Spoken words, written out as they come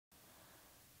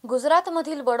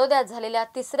गुजरातमधील बडोद्यात झालेल्या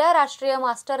तिसऱ्या राष्ट्रीय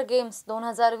मास्टर गेम्स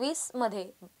 2020 मध्ये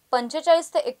 45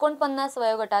 ते 49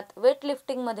 वयोगटात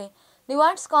वेटलिफ्टिंगमध्ये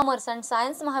निवांट्स कॉमर्स अँड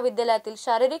सायन्स महाविद्यालयातील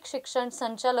शारीरिक शिक्षण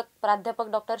संचालक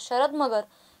प्राध्यापक डॉक्टर शरद मगर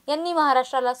यांनी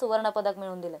महाराष्ट्राला सुवर्ण पदक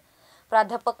मिळवून दिले।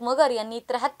 प्राध्यापक मगर यांनी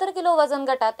 73 किलो वजन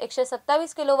गटात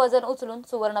 127 किलो वजन उचलून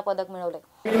सुवर्ण पदक मिळवले।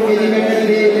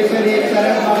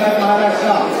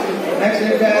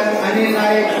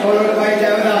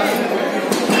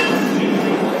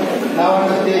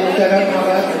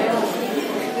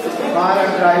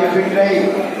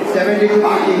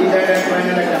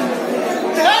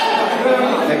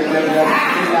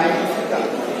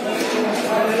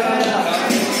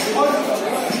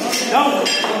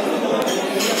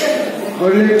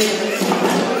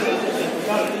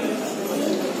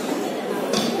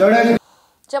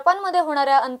 जपानमध्ये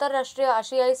होणाऱ्या आंतरराष्ट्रीय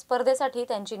आशियाई स्पर्धेसाठी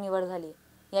त्यांची निवड झाली।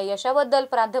 या यशाबद्दल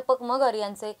प्राध्यापक मगर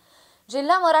यांचे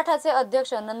जिल्हा मराठाचे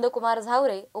अध्यक्ष नंदकुमार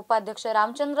झावरे, उपाध्यक्ष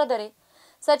रामचंद्र दरे,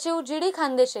 सचिव जीडी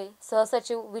खानदेशे,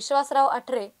 सहसचिव विश्वासराव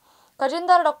आठरे,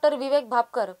 खजिनदार डॉक्टर विवेक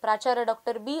भापकर, प्राचार्य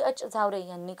डॉक्टर BH झावरे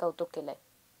यांनी कौतुक केले।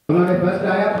 उन्होंने फर्स्ट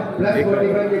आया प्लस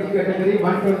 45 केजी कैटेगरी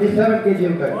 127 केजी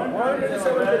पर।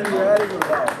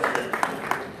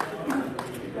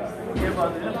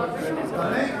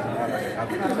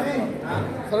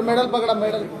 सर मेडल पकड़ा,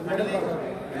 मेडल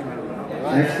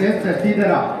नेक्स्ट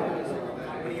शशिधरा